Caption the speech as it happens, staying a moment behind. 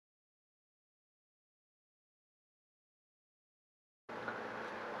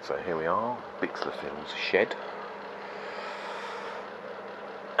So here we are, Bixler Phil's shed,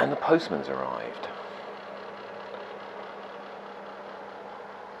 and the postman's arrived.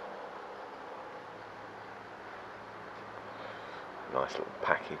 Nice little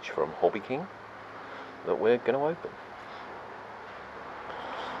package from Hobby King that we're going to open.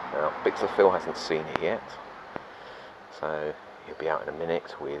 Now, Bixler Phil hasn't seen it yet, so he'll be out in a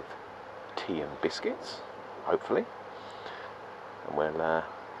minute with tea and biscuits, hopefully, and we'll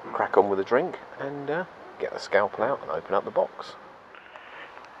crack on with a drink and get the scalpel out and open up the box.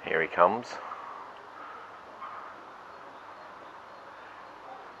 Here he comes.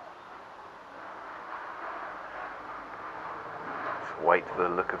 Let's wait for the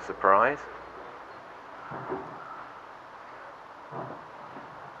look of surprise.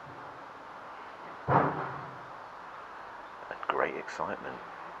 And great excitement.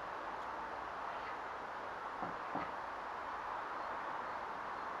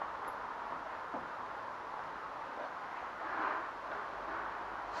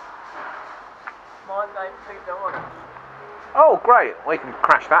 Oh, great! We can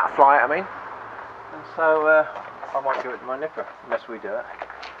crash that, fly it, I mean. And so, I might give it to my nipper, unless we do it.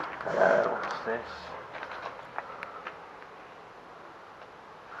 What's this?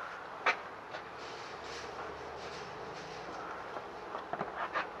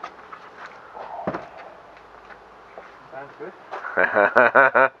 Sounds good.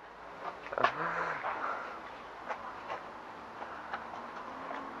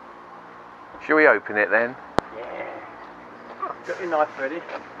 Shall we open it then? Yeah. Got your knife ready?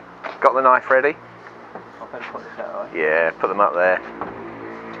 Got the knife ready? I better put this out, right? Yeah, put them up there.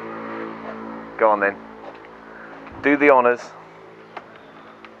 Go on then. Do the honours.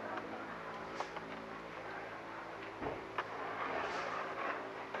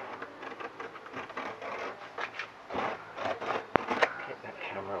 Get that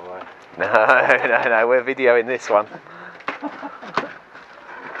camera away. No, we're videoing this one.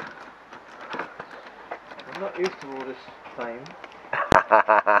 I'm not used to all this fame.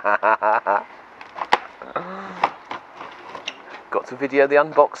 Got to video the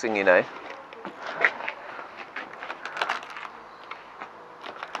unboxing, you know.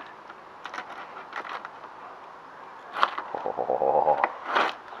 Oh.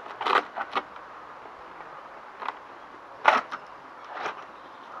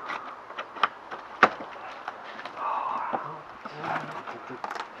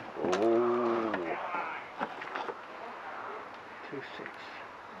 Oh. 2.6.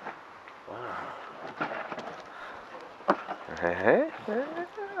 Wow.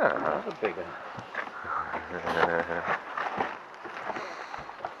 That's a big one.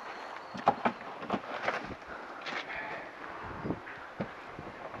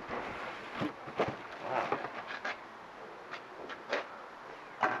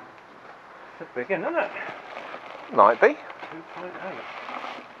 It's a big one, isn't it? Might be. 2.8.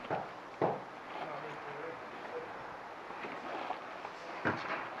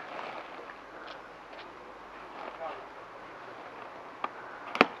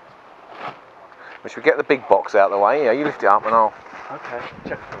 We should get the big box out of the way. Yeah, you lift it up and I'll Okay,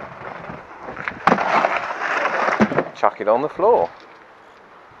 check. chuck it on the floor.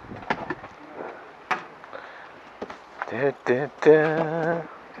 Da, da, da. You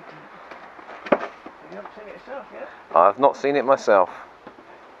haven't seen it yourself yet? I've not seen it myself.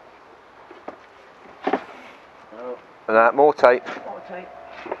 No. More tape. What tape?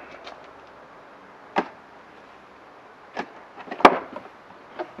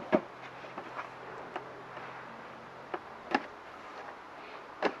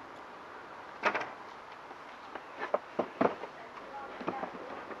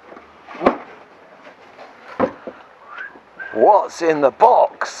 What's in the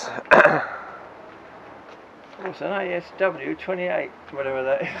box? What's an ASW 28, whatever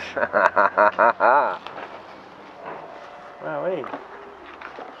that is. Wow,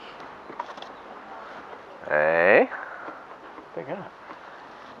 Eh? big, isn't it?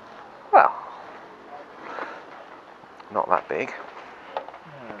 Well, not that big.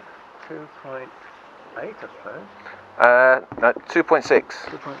 Yeah. 2.8, I suppose. No, 2.6.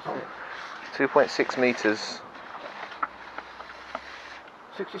 2.6. 2.6 metres.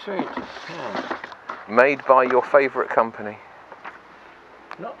 63 inches. Yeah. Made by your favourite company.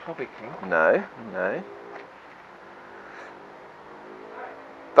 Not Hobby King. No, no.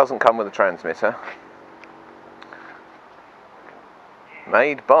 Doesn't come with a transmitter.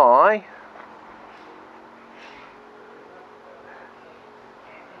 Made by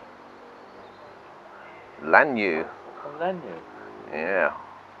Lanyu. Oh, Lanyu. Yeah.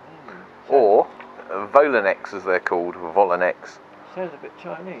 Or Volantex, as they're called, Volantex. Sounds a bit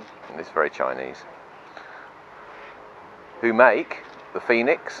Chinese. It's very Chinese. Who make the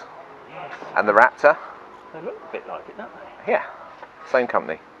Phoenix Yes. and the Raptor? They look a bit like it, don't they? Yeah, same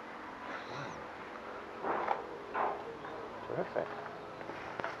company. Terrific.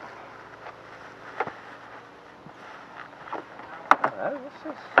 Hello,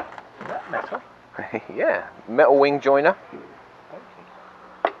 this is that metal. Yeah, metal wing joiner.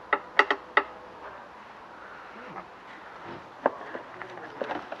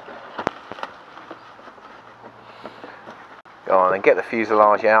 Go on and get the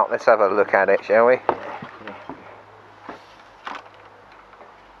fuselage out. Let's have a look at it, shall we?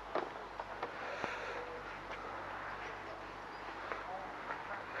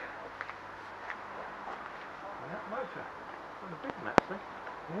 That motor. What a big one, actually.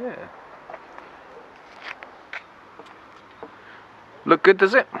 Yeah. Look good,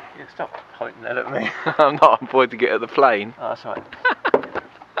 does it? Yeah, stop pointing that at me. I'm not on board to get at the plane. Oh, that's right.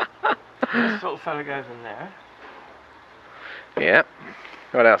 This little fella goes in there. Yeah.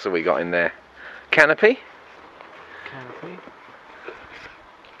 What else have we got in there? Canopy. Canopy.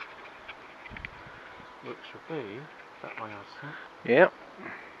 Which will be that way, I think. Yeah.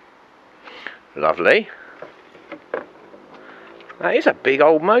 Lovely. That is a big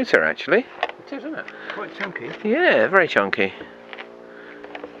old motor, actually. It is, isn't it? Quite chunky. Yeah, very chunky.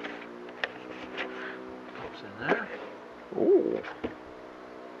 Pops in there. Ooh.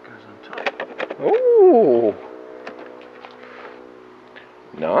 Goes on top. Ooh.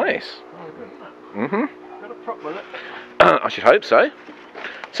 Nice. Oh, good, isn't it? Mhm. Got a prop with it. I should hope so.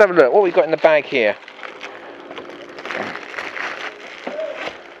 Let's have a look. What we got in the bag here?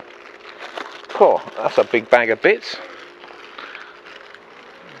 Cool. That's a big bag of bits.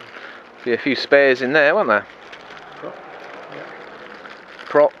 Be a few spares in there, won't there? Prop. Yeah.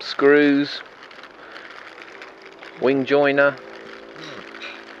 Props, screws, wing joiner.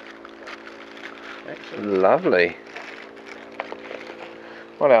 Excellent. Lovely.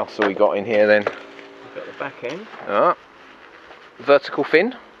 What else have we got in here then? We've got the back end. Ah, vertical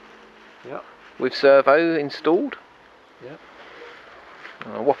fin Yep. with servo installed. Yep.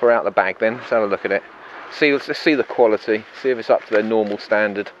 I'll whop her out the bag then. Let's have a look at it. Let's see the quality. See if it's up to their normal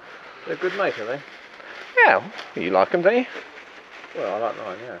standard. They're good make, are they? Yeah, you like them, don't you? Well, I like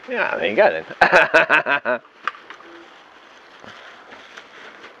mine, yeah. Yeah, there you go then.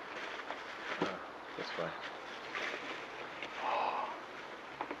 This way.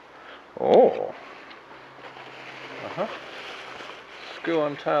 Oh, Uh-huh. Screw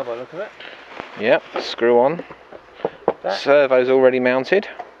on tail by the look of it. yep, screw on. That. Servo's already mounted.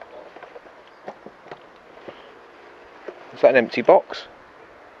 Is that an empty box?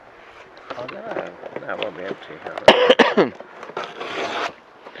 I don't know. No, it won't be empty, has it?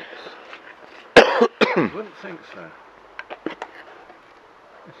 I wouldn't think so.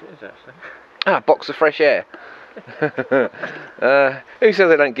 Yes, it is actually. Ah, box of fresh air. Who says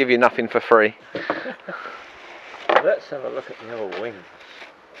they don't give you nothing for free? Let's have a look at the old wings.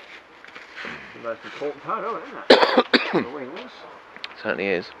 The most important part of it, isn't it? The wings. Certainly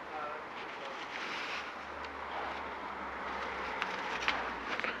is.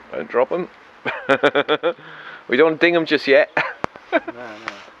 Don't drop them. We don't want to ding them just yet. No.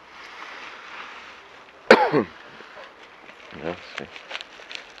 Let's see.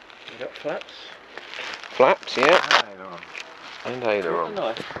 You got flaps. Flaps, yeah. Aileron. And aileron.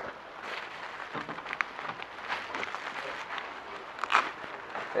 Nice.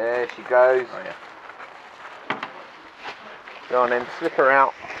 There she goes. Oh yeah. Go on then, slip her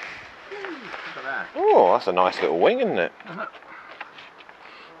out. Look at that. Oh, that's a nice little wing, isn't it? Uh-huh.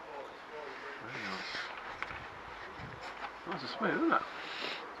 Nice and smooth, isn't it?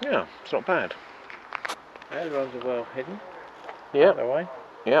 Yeah, it's not bad. Ailerons are well hidden. Yep, That way.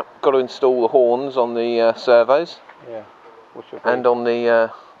 yep. Got to install the horns on the servos Yeah. Which will be and on the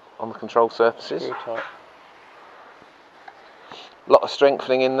control surfaces. screw tight. Lot of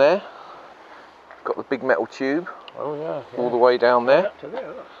strengthening in there. Got the big metal tube Oh yeah. all the way down there. Up to there,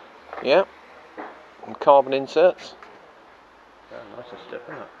 look. Yep. And carbon inserts. Yeah, nice and stiff,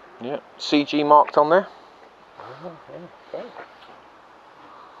 isn't it? Yep. CG marked on there. Oh, yeah, great.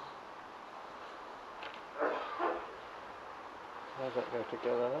 How does that go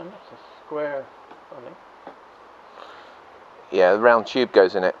together then? It's a square funny. Yeah, the round tube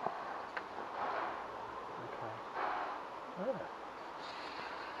goes in it. Okay. Oh.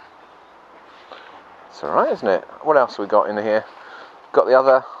 It's alright, isn't it? What else have we got in here? Got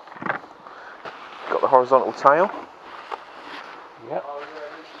the horizontal tail. Yep.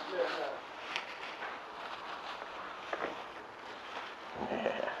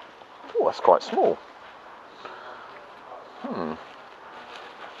 Yeah. Oh, that's quite small.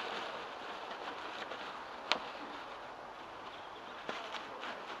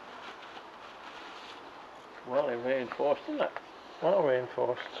 reinforced, isn't it? Well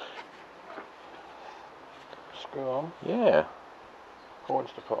reinforced. Screw on. Yeah.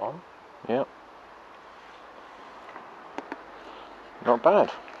 Cords to put on. Yep. Not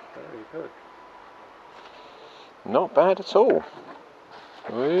bad. Very good. Not bad at all.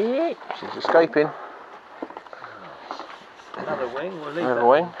 Whee, she's escaping. Another wing. We'll leave Another that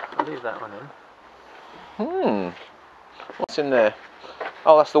wing. One. We'll leave that one in. What's in there?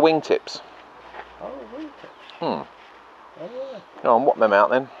 Oh, that's the wingtips. Oh, wingtips. Oh, yeah. Go on, whop them out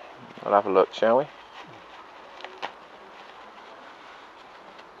then. We'll have a look, shall we?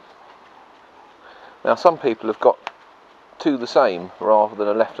 Now, some people have got two the same rather than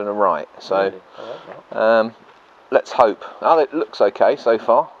a left and a right. So, Really? I like that. let's hope. Oh, it looks okay so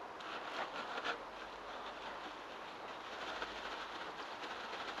far.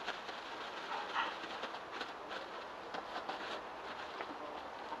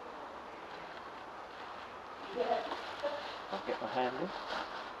 I'll get my hand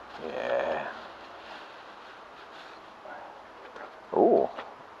in. Yeah. Ooh.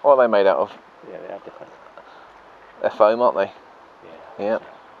 What are they made out of? Yeah, they are different. They're foam, aren't they? Yeah. Yeah.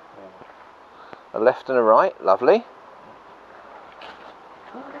 A left and a right. Lovely.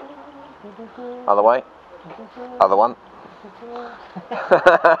 Other way. Other one. There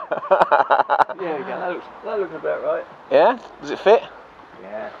we go. That looks about right. Yeah? Does it fit?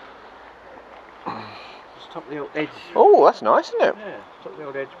 Yeah. Just top the old edge. Oh, that's nice, isn't it? Yeah, top the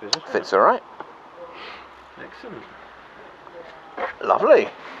old edge position. Fits alright. Excellent. Lovely.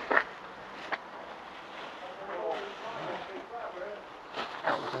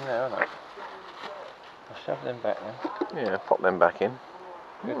 That was in there, wasn't it? I'll shove them back then. Yeah, pop them back in.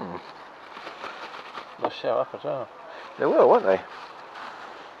 Good. They'll show up as well. They will, won't they?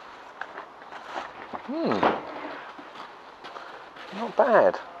 Not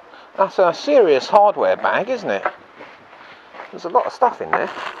bad. That's a serious hardware bag, isn't it? There's a lot of stuff in there.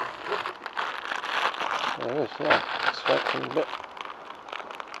 There is, yeah. Stretching bit.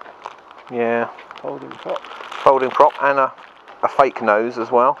 Yeah. Folding top. Folding prop and a fake nose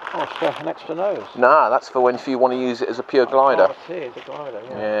as well. Oh, it's an extra nose. Nah, that's for when if you want to use it as a pure glider. Oh, I see, it's a glider,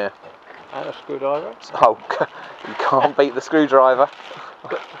 yeah. Yeah. And a screwdriver. Oh, you can't beat the screwdriver.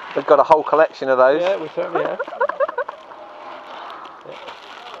 They've got a whole collection of those. Yeah, we certainly have.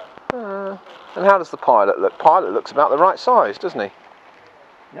 And how does the pilot look? Pilot looks about the right size, doesn't he?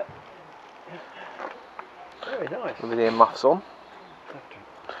 Yep. Very nice. With the ear muffs on.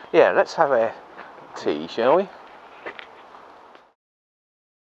 Yeah, let's have a tea, shall we?